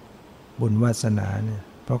บุญวาสนาเนี่ย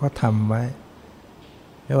เพราะเขาทำไว้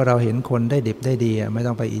แล้วเราเห็นคนได้ดิบได้ดีไม่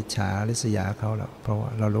ต้องไปอิจฉาริษยาเขาหรอกเพราะว่า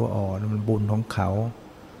เรารู้มันบุญของเขา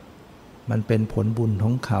มันเป็นผลบุญข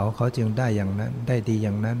องเขาเขาจึงได้อย่างนั้นได้ดีอ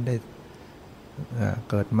ย่างนั้นได้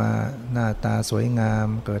เกิดมาหน้าตาสวยงาม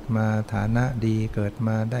เกิดมาฐานะดีเกิดม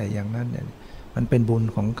าได้อย่างนั้นเนี่ยมันเป็นบุญ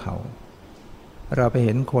ของเขาเราไปเ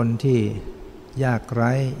ห็นคนที่ยากไ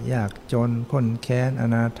ร้ยากจนข้นแค้นอ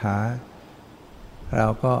นาถาเรา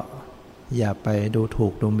ก็อย่าไปดูถู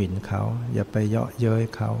กดูหมิ่นเขาอย่าไปเยาะเย้ย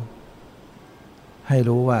เขาให้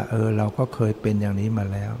รู้ว่าเราก็เคยเป็นอย่างนี้มา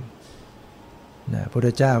แล้วนะพระพุทธ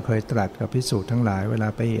เจ้าเคยตรัสกับภิกษุทั้งหลายเวลา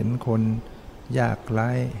ไปเห็นคนยากไ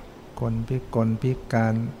ร้คนพิกลพิกา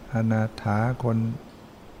รอนาถาคน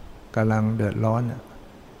กำลังเดือดร้อน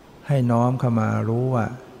ให้น้อมเข้ามารู้ว่า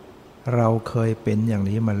เราเคยเป็นอย่าง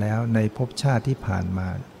นี้มาแล้วในภพชาติที่ผ่านมา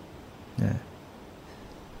นะ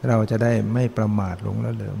เราจะได้ไม่ประมาทหลงล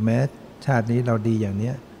ะเลงแม้ชาตินี้เราดีอย่าง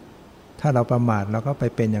นี้ถ้าเราประมาทเราก็ไป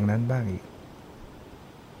เป็นอย่างนั้นบ้างอีก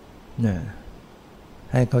นะ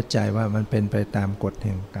ให้เข้าใจว่ามันเป็นไปตามกฎแ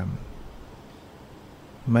ห่งกรรม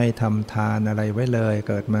ไม่ทำทานอะไรไว้เลย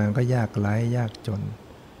เกิดมาก็ยากไร้ยากจน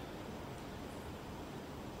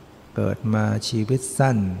เกิดมาชีวิต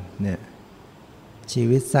สั้นเนี่ยชี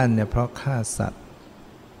วิตสั้นเนี่ยเพราะฆ่าสัตว์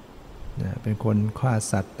เป็นคนฆ่า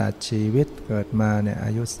สัตว์ตัดชีวิตเกิดมาเนี่ยอ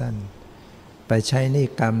ายุสั้นไปใช้หนี้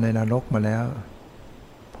กรรมในนรกมาแล้ว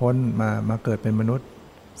พ้นมาเกิดเป็นมนุษย์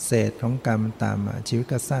เศษของกรรมตามมาชีวิต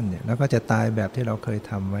ก็สั้นเนี่ยแล้วก็จะตายแบบที่เราเคย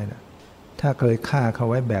ทำไว้นะถ้าเคยฆ่าเขา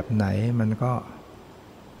ไว้แบบไหนมันก็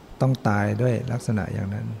ต้องตายด้วยลักษณะอย่าง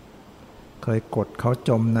นั้นเคยกดเขาจ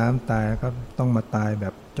มน้ำตายก็ต้องมาตายแบ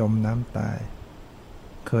บจมน้ำตาย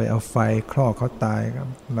เคยเอาไฟคลอกเขาตายครับ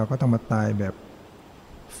เราก็ต้องมาตายแบบ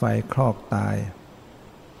ไฟคลอกตาย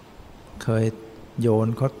เคยโยน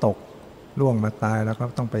เขาตกล่วงมาตายแล้วก็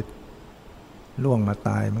ต้องไปล่วงมา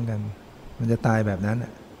ตายเหมือนกันมันจะตายแบบนั้น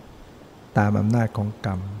ตามอำนาจของก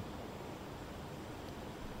รรม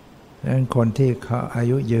ดังนั้นคนที่เขาอา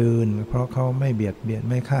ยุยืนเพราะเขาไม่เบียดเบียน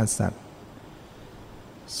ไม่ฆ่าสัตว์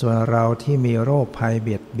ส่วนเราที่มีโรคภัยเ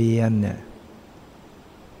บียดเบียนเนี่ย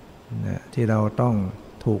ที่เราต้อง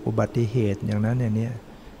ถูกอุบัติเหตุอย่างนั้นอย่างนี้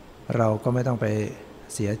เราก็ไม่ต้องไป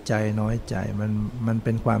เสียใจน้อยใจมันเ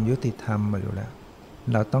ป็นความยุติธรรมมาอยู่แล้ว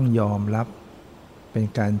เราต้องยอมรับเป็น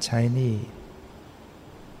การใช้หนี้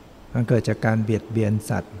มันเกิดจากการเบียดเบียน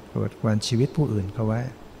สัตว์เกิดการชีวิตผู้อื่นเขาไว้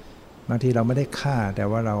บางทีเราไม่ได้ฆ่าแต่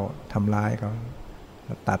ว่าเราทำร้ายเขา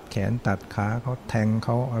ตัดแขนตัดขาเขาแทงเข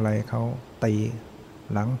าอะไรเขาตี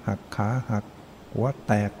หลังหักขาหักหัวแ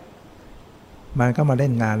ตกมันก็มาเล่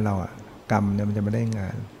นงานเรากรรมเนี่ยมันจะมาเล่นงา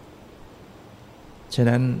นฉะ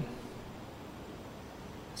นั้น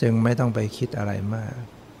จึงไม่ต้องไปคิดอะไรมาก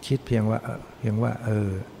คิดเพียงว่า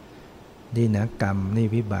นี่นะกรรมนี่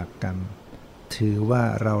วิบากกรรมถือว่า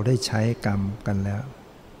เราได้ใช้กรรมกันแล้ว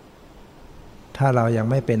ถ้าเรายัง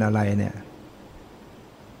ไม่เป็นอะไรเนี่ย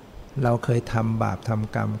เราเคยทำบาปท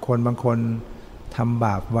ำกรรมคนบางคนทำบ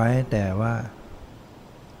าปไว้แต่ว่า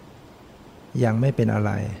ยังไม่เป็นอะไ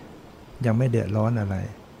รยังไม่เดือดร้อนอะไร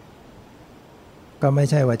ก็ไม่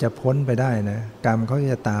ใช่ว่าจะพ้นไปได้นะกรรมเขา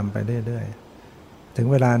จะตามไปเรื่อยๆถึง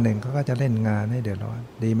เวลาหนึ่งเขาก็จะเล่นงานให้เดือดร้อน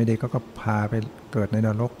ดีไม่ดีก็พาไปเกิดในน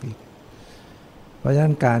รกอีกเพราะฉะ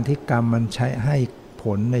นั้นการที่กรรมมันใช้ให้ผ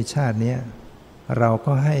ลในชาตินี้เรา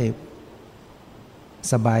ก็ให้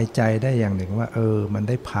สบายใจได้อย่างหนึ่งว่ามัน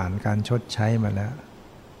ได้ผ่านการชดใช้มาแล้ว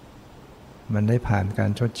มันได้ผ่านกา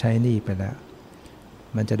รชดใช้หนี้ไปแล้ว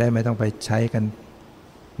มันจะได้ไม่ต้องไปใช้กัน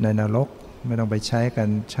ในนรกไม่ต้องไปใช้กัน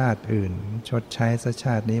ชาติอื่นชดใช้ซะช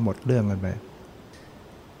าตินี้หมดเรื่องกันไป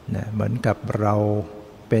นะเหมือนกับเรา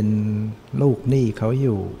เป็นลูกหนี้เขาอ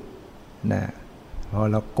ยู่นะพอ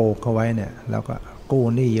เราโกงเขาไว้เนี่ยเราก็กู้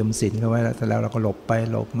หนี้ยืมสินเขาไว้แล้วเราก็หลบไป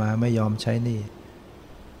หลบมาไม่ยอมใช้หนี้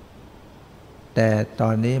แต่ตอ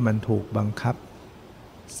นนี้มันถูกบังคับ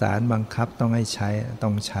ศาลบังคับต้องให้ใช้ต้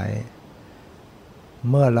องใช้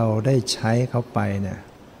เมื่อเราได้ใช้เขาไปเนี่ย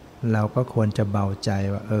เราก็ควรจะเบาใจ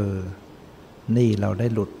ว่าหนี้เราได้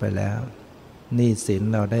หลุดไปแล้วหนี้สิน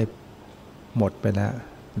เราได้หมดไปแล้ว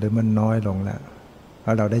หรือมันน้อยลงแล้วเพร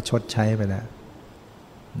าะเราได้ชดใช้ไปแล้ว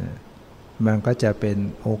นะมันก็จะเป็น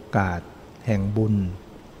โอกาสแห่งบุญ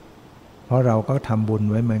เพราะเราก็ทำบุญ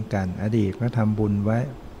ไว้เหมือนกันอดีตก็ทำบุญไว้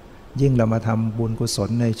ยิ่งเรามาทำบุญกุศล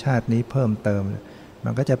ในชาตินี้เพิ่มเติมมั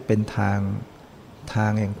นก็จะเป็นทาง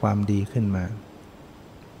แห่งความดีขึ้นมา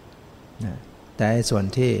นะแต่ส่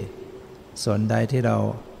วนใดที่เรา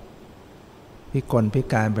พิกลพิ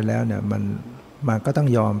การไปแล้วเนี่ยมันก็ต้อง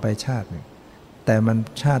ยอมไปชาติหนึ่งแต่มัน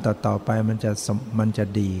ชาติต่อไปมันจะ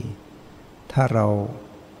ดีถ้าเรา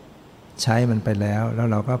ใช้มันไปแล้ว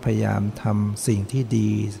เราก็พยายามทำสิ่งที่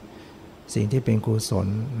ดีสิ่งที่เป็นกุศล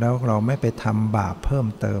แล้วเราไม่ไปทำบาปเพิ่ม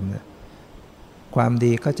เติมเนี่ยความ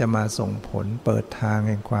ดีก็จะมาส่งผลเปิดทาง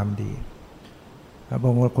แห่งความดีบ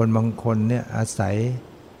างคนเนี่ยอา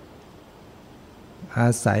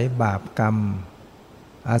ศัยบาปกรรม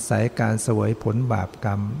อาศัยการเสวยผลบาปก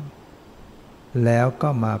รรมแล้วก็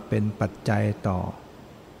มาเป็นปัจจัยต่อ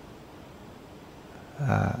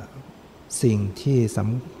สิ่งที่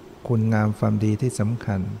คุณงามความดีที่สำ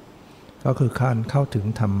คัญก็คือการเข้าถึง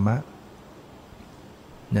ธรรมะ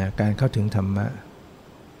เนี่ยการเข้าถึงธรรมะ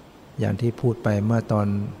อย่างที่พูดไปเมื่อตอน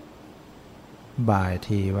บ่าย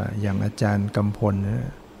ทีว่าอย่างอาจารย์กำพลน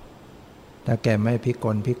ะถ้าแกไม่พิก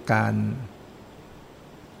ลพิการ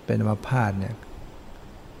เป็นอัมพาตเนี่ย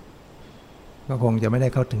ก็คงจะไม่ได้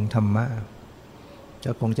เข้าถึงธรรมะจ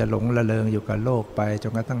ะคงจะหลงระเริงอยู่กับโลกไปจ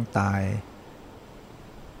นกระทั่งตาย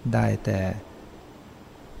ได้แต่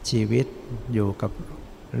ชีวิตอยู่กับ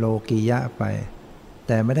โลกียะไปแ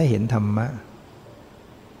ต่ไม่ได้เห็นธรรมะ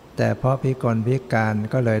แต่เพราะพิกลพิการ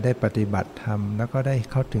ก็เลยได้ปฏิบัติธรรมแล้วก็ได้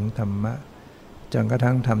เข้าถึงธรรมะจนกระ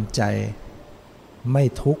ทั่งทำใจไม่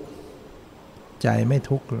ทุกข์ใจไม่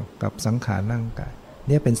ทุกข์กับสังขารร่างกาย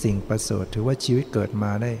นี่เป็นสิ่งประเสริฐถือว่าชีวิตเกิดม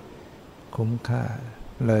าได้คุ้มค่า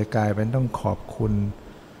เลยกลายเป็นต้องขอบคุณ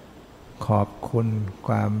ค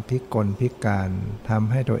วามพิกลพิการท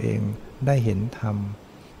ำให้ตัวเองได้เห็นธรรม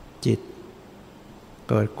จิต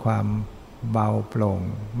เกิดความเบาโปร่ง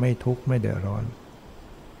ไม่ทุกข์ไม่เดือดร้อน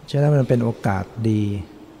ฉะนั้นมันเป็นโอกาสดี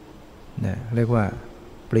นะเรียกว่า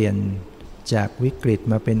เปลี่ยนจากวิกฤต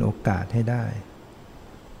มาเป็นโอกาสให้ได้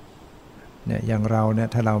เนี่ยอย่างเราเนี่ย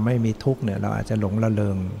ถ้าเราไม่มีทุกข์เนี่ยเราอาจจะหลงระเริ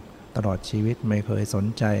งตลอดชีวิตไม่เคยสน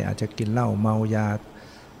ใจอาจจะกินเหล้าเมายา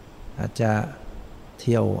อาจจะเ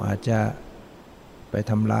ที่ยวอาจจะไป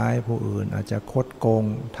ทำร้ายผู้อื่นอาจจะคดโกง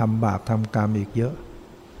ทำบาปทำกรรมอีกเยอะ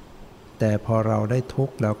แต่พอเราได้ทุก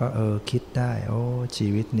ข์เราก็คิดได้โอ้ชี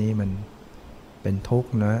วิตนี้มันเป็นทุกข์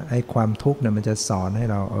นะไอ้ความทุกข์เนี่ยมันจะสอนให้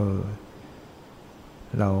เรา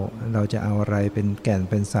เราจะเอาอะไรเป็นแก่น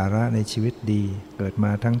เป็นสาระในชีวิตดีเกิดม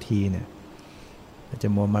าทั้งทีเนี่ยจะ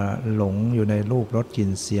มัวมาหลงอยู่ในรูปรสกลิ่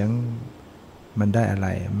นเสียงมันได้อะไร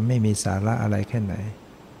ไม่มีสาระอะไรแค่ไหน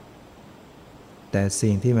แต่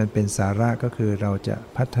สิ่งที่มันเป็นสาระก็คือเราจะ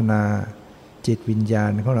พัฒนาจิตวิญญา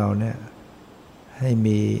ณของเราเนี่ยให้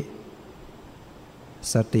มี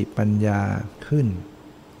สติปัญญาขึ้น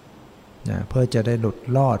นะเพื่อจะได้หลุด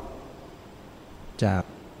รอดจาก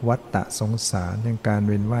วัฏฏะสงสารในการเ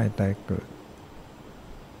วียนว่ายตายเกิด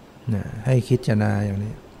นะให้คิดจารณาอย่าง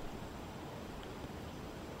นี้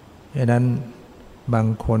ดังนั้นบาง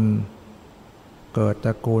คนเกิดต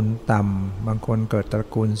ระกูลต่ำบางคนเกิดตระ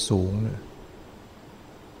กูลสูง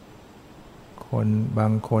บา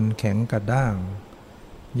งคนแข็งกระด้าง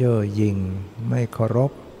เย่อหยิ่งไม่เคาร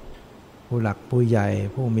พผู้หลักผู้ใหญ่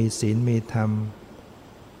ผู้มีศีลมีธรรม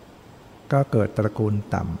ก็เกิดตระกูล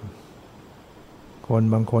ต่ำคน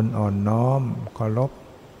บางคนอ่อนน้อมเคารพ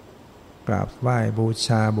กราบไหว้บูช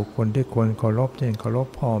าบุคคลที่ควรเคารพเช่นเคารพ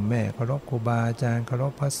พ่อแม่เคารพครูบาอาจารย์เคาร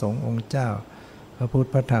พพระสงฆ์องค์เจ้าพระพุทธ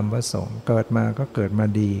พระธรรมพระสงฆ์เกิดมาก็เกิดมา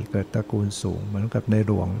ดีเกิดตระกูลสูงเหมือนกับใน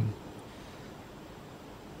หลวง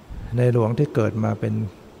ที่เกิดมาเป็น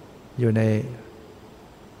อยู่ใน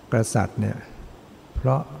กษัตริย์เนี่ยเพร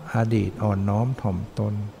าะอดีตอ่อนน้อมถ่อมต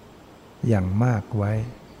นอย่างมากไว้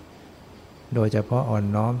โดยเฉพาะอ่อน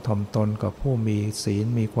น้อมถ่อมตนกับผู้มีศีล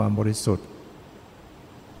มีความบริสุทธิ์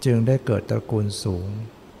จึงได้เกิดตระกูลสูง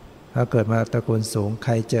ถ้าเกิดมาตระกูลสูงใค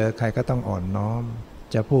รเจอใครก็ต้องอ่อนน้อม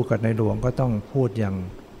จะพูดกับในหลวงก็ต้องพูดอย่าง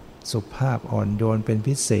สุภาพอ่อนโยนเป็น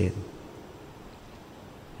พิเศษ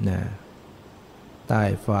นะใต้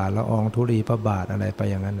ฝ่าละอองธุลีพระบาทอะไรไป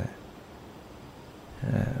อย่างนั้นแหละ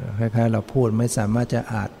คล้ายๆเราพูดไม่สามารถจะ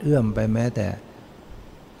อาจเอื้อมไปแม้แต่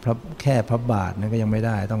แค่พระบาทนั่นก็ยังไม่ไ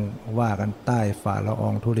ด้ต้องว่ากันใต้ฝ่าละออ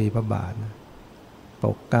งธุลีพระบาทป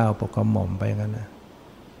กเกล้าปกกระหม่อมไปอย่างนั้นนะ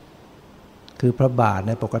คือพระบาทใ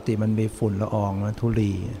นปกติมันมีฝุ่นละอองนะธุ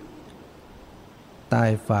ลีใต้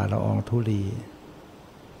ฝ่าละอองธุลี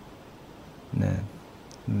นะ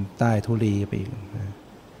ใต้ธุลีไปอีกนะ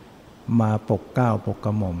มาปกเกล้าปกกร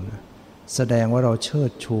ะหม่อมนะแสดงว่าเราเชิ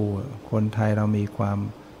ดชูคนไทยเรามีความ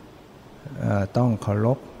ต้องเคาร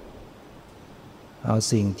พเอา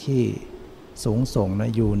สิ่งที่สูงส่งนะ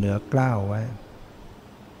อยู่เหนือเกล้าไว้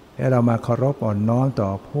แล้วเรามาเคารพอ่อนน้อมต่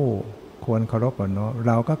อผู้ควรเคารพอ่อนน้อมเ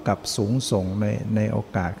ราก็กลับสูงส่งในโอ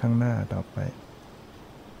กาสข้างหน้าต่อไป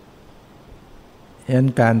ฉะนั้น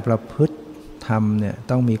การประพฤติธรรมเนี่ย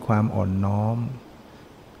ต้องมีความอ่อนน้อม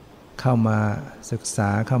เข้ามาศึกษา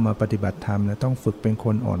เข้ามาปฏิบัติธรรมเนี่ยต้องฝึกเป็นค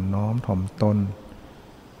นอ่อนน้อมถ่อมตน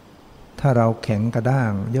ถ้าเราแข็งกระด้า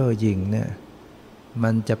งเย่อหยิ่งเนี่ยมั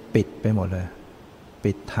นจะปิดไปหมดเลย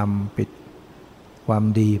ปิดธรรมปิดความ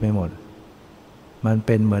ดีไปหมดมันเ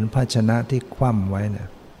ป็นเหมือนภาชนะที่คว่ำไว้เนี่ย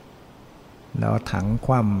แล้วถังค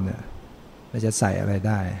ว่ำเนี่ยเราจะใส่อะไรไ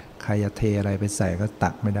ด้ใครจะเทอะไรไปใส่ก็ตั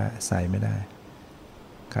กไม่ได้ใส่ไม่ได้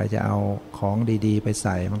ใครจะเอาของดีๆไปใ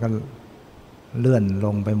ส่มันก็เลื่อนล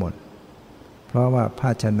งไปหมดเพราะว่าภ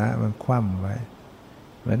าชนะมันคว่ำไว้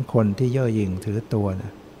เหมือนคนที่เย่อหยิ่งถือตัวเนี่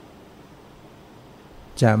ย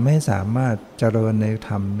จะไม่สามารถเจริญในธ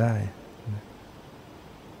รรมได้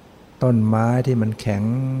ต้นไม้ที่มันแข็ง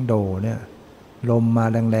โดเนี่ยลมมา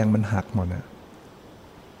แรงๆมันหักหมดนะ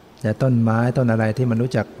แต่ต้นไม้ต้นอะไรที่มัน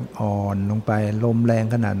รู้จักอ่อนลงไปลมแรง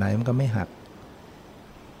ขนาดไหนมันก็ไม่หัก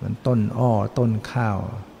มันต้นอ้อต้นข้าว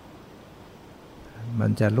มั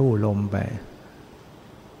นจะลู่ลมไป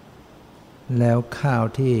แล้วข้าว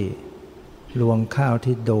ที่รวงข้าว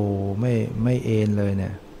ที่โดไม่เอ็นเลยเนี่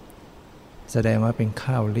ยแสดงว่าเป็น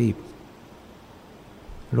ข้าวรีบ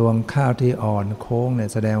รวงข้าวที่อ่อนโค้งเนี่ย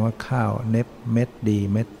แสดงว่าข้าวเม็ดดี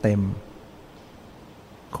เม็ดเต็ม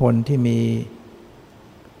คนที่มี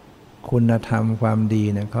คุณธรรมความดี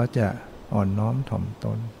เนี่ยเขาจะอ่อนน้อมถ่อมต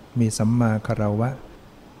นมีสัมมาคารวะ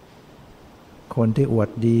คนที่อวด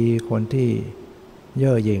ดีคนที่เ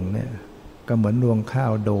ย่อหยิ่งเนี่ย ก็เหมือนรวงข้า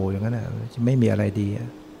วโดอย่างนั้นนะไม่มีอะไรดี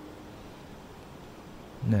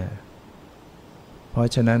นะเพราะ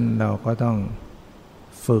ฉะนั้นเราก็ต้อง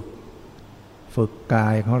ฝึกกา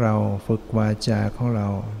ยของเราฝึกวาจาของเรา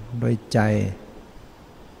ด้วยใจ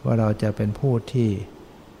ว่าเราจะเป็นผู้ที่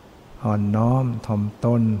อ่อนน้อมถ่อมต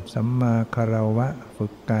นสัมมาคารวะฝึ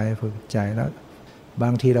กกายฝึกใจแล้วบา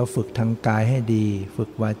งทีเราฝึกทางกายให้ดีฝึก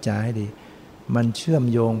วาจาให้ดีมันเชื่อม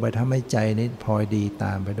โยงไปทำให้ใจนี้พลอยดีต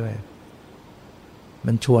ามไปด้วย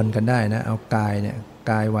มันชวนกันได้นะเอากายเนี่ย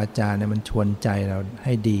กายวาจาเนี่ยมันชวนใจเราใ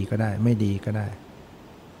ห้ดีก็ได้ไม่ดีก็ได้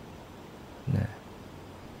นะ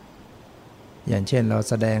อย่างเช่นเรา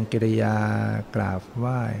แสดงกิริยากราบไห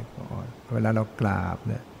ว้เวลาเรากราบ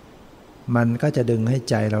เนี่ยมันก็จะดึงให้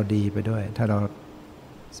ใจเราดีไปด้วยถ้าเรา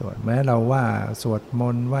สวดแม้เราว่าสวดม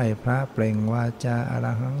นต์ไหว้พระเปล่งวาจาอะร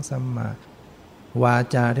ะหังสัมมาวา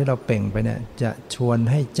จาที่เราเปล่งไปเนี่ยจะชวน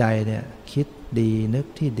ให้ใจเนี่ยคิดดีนึก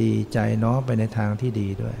ที่ดีใจน้อมไปในทางที่ดี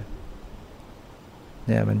ด้วยเ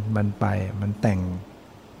นี่ยมันไปมันแต่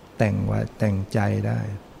งว่าแต่งใจได้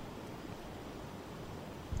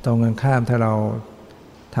ตรงกันข้ามถ้าเรา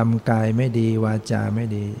ทำกายไม่ดีวาจาไม่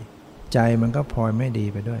ดีใจมันก็พลอยไม่ดี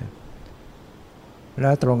ไปด้วยแ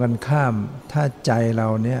ล้วตรงกันข้ามถ้าใจเรา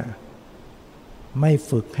เนี่ยไม่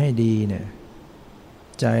ฝึกให้ดีเนี่ย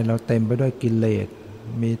ใจเราเต็มไปด้วยกิเลส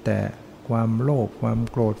มีแต่ความโลภความ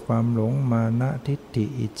โกรธความหลงมานะทิฏฐิ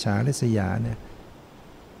อิจฉาริษยาเนี่ย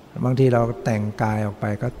บางทีเราแต่งกายออกไป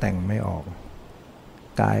ก็แต่งไม่ออก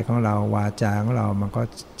กายของเราวาจาของเรามันก็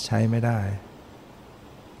ใช้ไม่ได้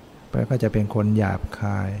ก็จะเป็นคนหยาบค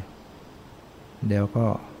ายเดี๋ยวก็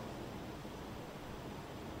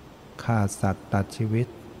ฆ่าสัตว์ตัดชีวิต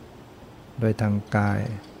โดยทางกาย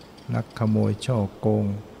ลักขโมยช่อโกง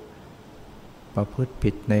ประพฤติ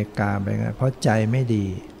ผิดในกามไปงั้นเพราะใจไม่ดี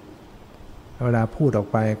เวลาพูดออก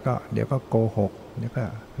ไปก็เดี๋ยวก็โกหกเดี๋ยวก็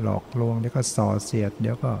หลอกลวงเดี๋ยวก็ส่อเสียดเ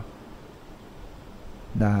ดี๋ยวก็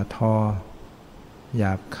ด่าทอหย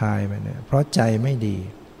าบคายไปเนี่ยเพราะใจไม่ดี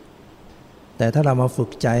แต่ถ้าเรามาฝึ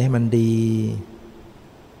กใจให้มันดี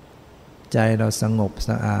ใจเราสงบ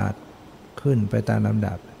สะอาดขึ้นไปตามลำ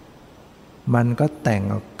ดับมันก็แต่ง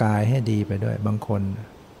เอากายให้ดีไปด้วยบางคน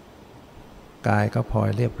กายก็พลอย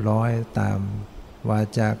เรียบร้อยตามวา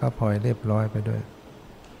จาก็พลอยเรียบร้อยไปด้วย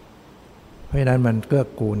เพราะฉะนั้นมันเกื้อ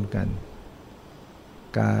กูลกัน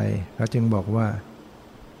กายเขาจึงบอกว่า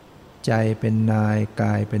ใจเป็นนายก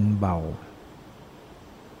ายเป็นเบา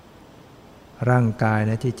ร่างกาย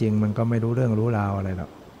นะที่จริงมันก็ไม่รู้เรื่องรู้ราวอะไรหรอ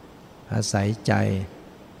กอาศัยใจ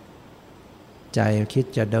คิด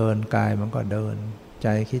จะเดินกายมันก็เดินใจ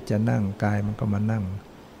คิดจะนั่งกายมันก็มานั่ง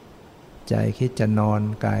ใจคิดจะนอน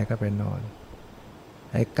กายก็ไปนอน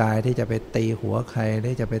ไอ้กายที่จะไปตีหัวใครหรื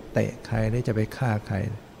อจะไปเตะใครหรือจะไปฆ่าใคร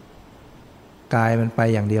กายมันไป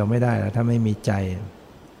อย่างเดียวไม่ได้แล้วถ้าไม่มีใจ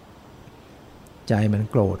มัน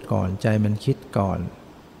โกรธก่อนใจมันคิดก่อน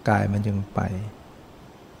กายมันจึงไป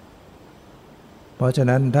เพราะฉะ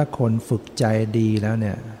นั้นถ้าคนฝึกใจดีแล้วเ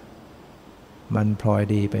นี่ยมันพลอย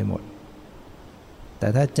ดีไปหมดแต่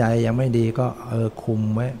ถ้าใจยังไม่ดีก็คุม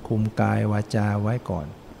ไว้คุมกายวาจาไว้ก่อน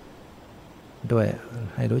ด้วย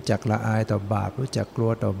ให้รู้จักละอายต่อบาปรู้จักกลั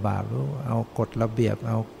วต่อบาปรู้เอากฎระเบียบเ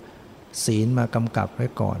อาศีลมากำกับไว้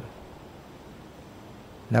ก่อน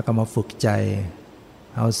แล้วก็มาฝึกใจ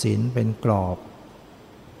เอาศีลเป็นกรอบ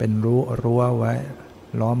เป็นรั้วไว้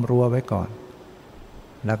ล้อมรั้วไว้ก่อน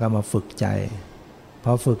แล้วก็มาฝึกใจพ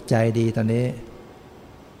อฝึกใจดีตอนนี้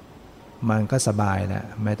มันก็สบายแล้ว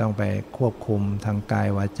ไม่ต้องไปควบคุมทางกาย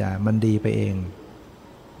วาจามันดีไปเอง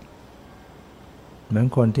เหมือน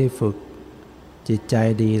คนที่ฝึกจิตใจ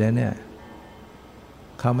ดีแล้วเนี่ย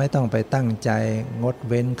เขาไม่ต้องไปตั้งใจงด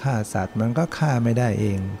เว้นฆ่าสัตว์มันก็ฆ่าไม่ได้เอ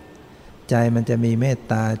งใจมันจะมีเมต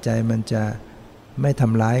ตาใจมันจะไม่ท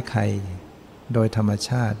ำร้ายใครโดยธรรมช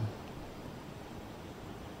าติ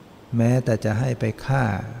แม้แต่จะให้ไปฆ่า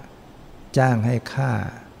จ้างให้ฆ่า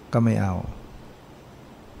ก็ไม่เอา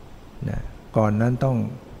นะก่อนนั้นต้อง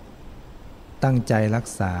ตั้งใจรัก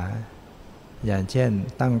ษาอย่างเช่น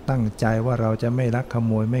ตั้งใจว่าเราจะไม่ลักขโ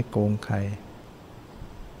มยไม่โกงใคร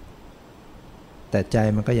แต่ใจ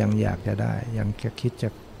มันก็ยังอยากจะได้ยังคิดจะ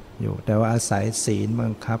อยู่แต่ว่าอาศัยศีลบั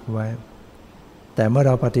งคับไว้แต่เมื่อเ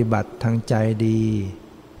ราปฏิบัติทางใจดี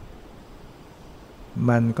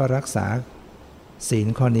มันก็รักษาศีล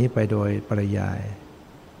ข้อนี้ไปโดยปริยาย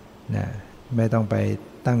นะไม่ต้องไป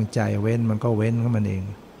ตั้งใจเว้นมันก็เว้นของมันเอง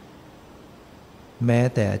แม้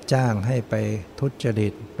แต่จ้างให้ไปทุจริ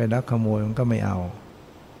ตไปลักขโมยมันก็ไม่เอา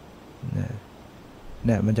เ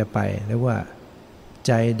นี่ยมันจะไปเรียกว่าใ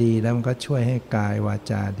จดีแล้วมันก็ช่วยให้กายวา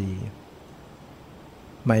จาดี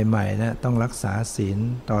ใหม่ๆนะต้องรักษาศีล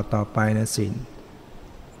ต่อไปนะ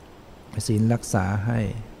ศีลรักษาให้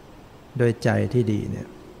โดยใจที่ดีเนี่ย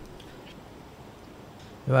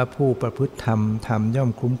ว่าผู้ประพฤติธรรมธรรมย่อ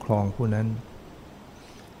มคุ้มครองผู้นั้น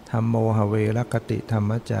ธัมโมหเวรคติธรร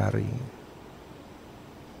มจารี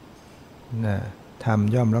นะธรรม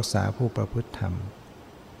ย่อมรักษาผู้ประพฤติธรรม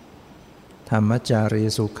ธรรมจารี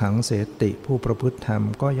สุขังเสติผู้ประพฤติธรรม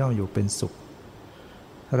ก็ย่อมอยู่เป็นสุข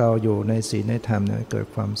เราอยู่ในศีลในธรรมเนี่ยเกิด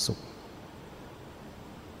ความสุข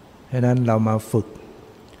เพราะนั้นเรามา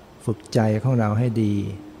ฝึกใจของเราให้ดี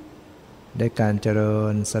ได้การเจริ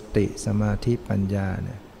ญสติสมาธิปัญญาเ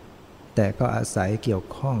นี่ยแต่ก็อาศัยเกี่ยว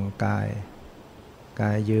ข้องกาย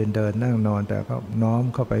ยืนเดินนั่งนอนแต่ก็น้อม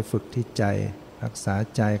เข้าไปฝึกที่ใจรักษา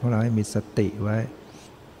ใจของเราให้มีสติไว้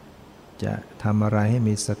จะทำอะไรให้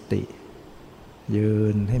มีสติยื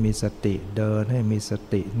นให้มีสติเดินให้มีส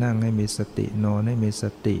ตินั่งให้มีสตินอนให้มีส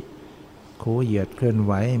ติคู่เหยียดเคลื่อนไ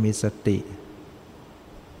หวให้มีสติ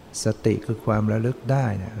คือความระลึกได้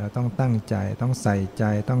เนี่ยเราต้องตั้งใจต้องใส่ใจ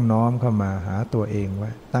ต้องน้อมเข้ามาหาตัวเองไ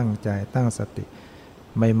ว้ตั้งใจตั้งสติ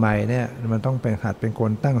ใหม่ๆเนี่ยมันต้องเป็นหัดเป็นค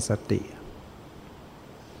นตั้งสติ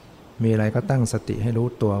มีอะไรก็ตั้งสติให้รู้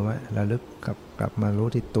ตัวไว้ระลึกกลับมารู้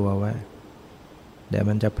ที่ตัวไว้เดี๋ยว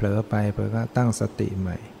มันจะเผลอไปก็ตั้งสติให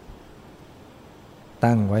ม่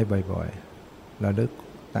ตั้งไว้บ่อยๆระลึก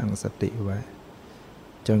ตั้งสติไว้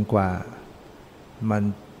จนกว่ามัน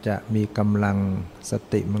จะมีกำลังส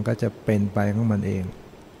ติมันก็จะเป็นไปของมันเอง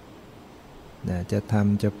จะท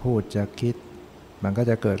ำจะพูดจะคิดมันก็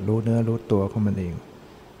จะเกิดรู้เนื้อรู้ตัวของมันเอง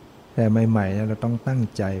แต่ใหม่ๆเนี่ยเราต้องตั้ง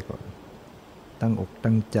ใจก่อนตั้งอก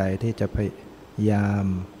ตั้งใจที่จะพยายาม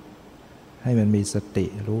ให้มันมีสติ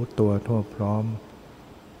รู้ตัวทั่วพร้อม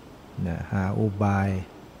หาอุบาย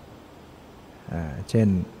เช่น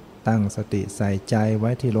ตั้งสติใส่ใจไว้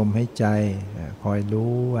ที่ลมหายใจคอย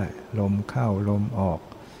รู้ว่าลมเข้าลมออก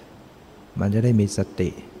มันจะได้มีสติ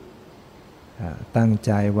ตั้งใ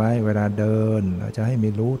จไว้เวลาเดินเราจะให้มี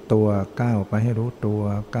รู้ตัวก้าวไปให้รู้ตัว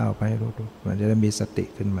ก้าวไปให้รู้ตัวมันจะได้มีสติ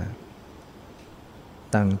ขึ้นมา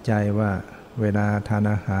ตั้งใจว่าเวลาทาน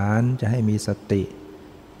อาหารจะให้มีสติ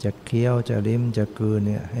จะเคี้ยวจะลิ้มจะกลืนเ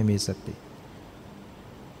นี่ยให้มีสติ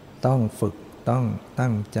ต้องฝึกต้องตั้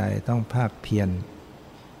งใจต้องภาคเพียร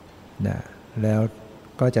นะแล้ว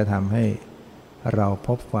ก็จะทำให้เราพ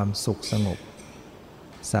บความสุขสงบ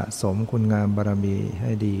สะสมคุณงามบารมีใ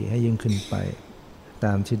ห้ดีให้ยิ่งขึ้นไปต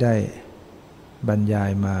ามที่ได้บรรยา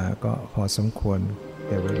ยมาก็พอสมควรแ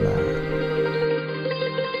ก่เวลา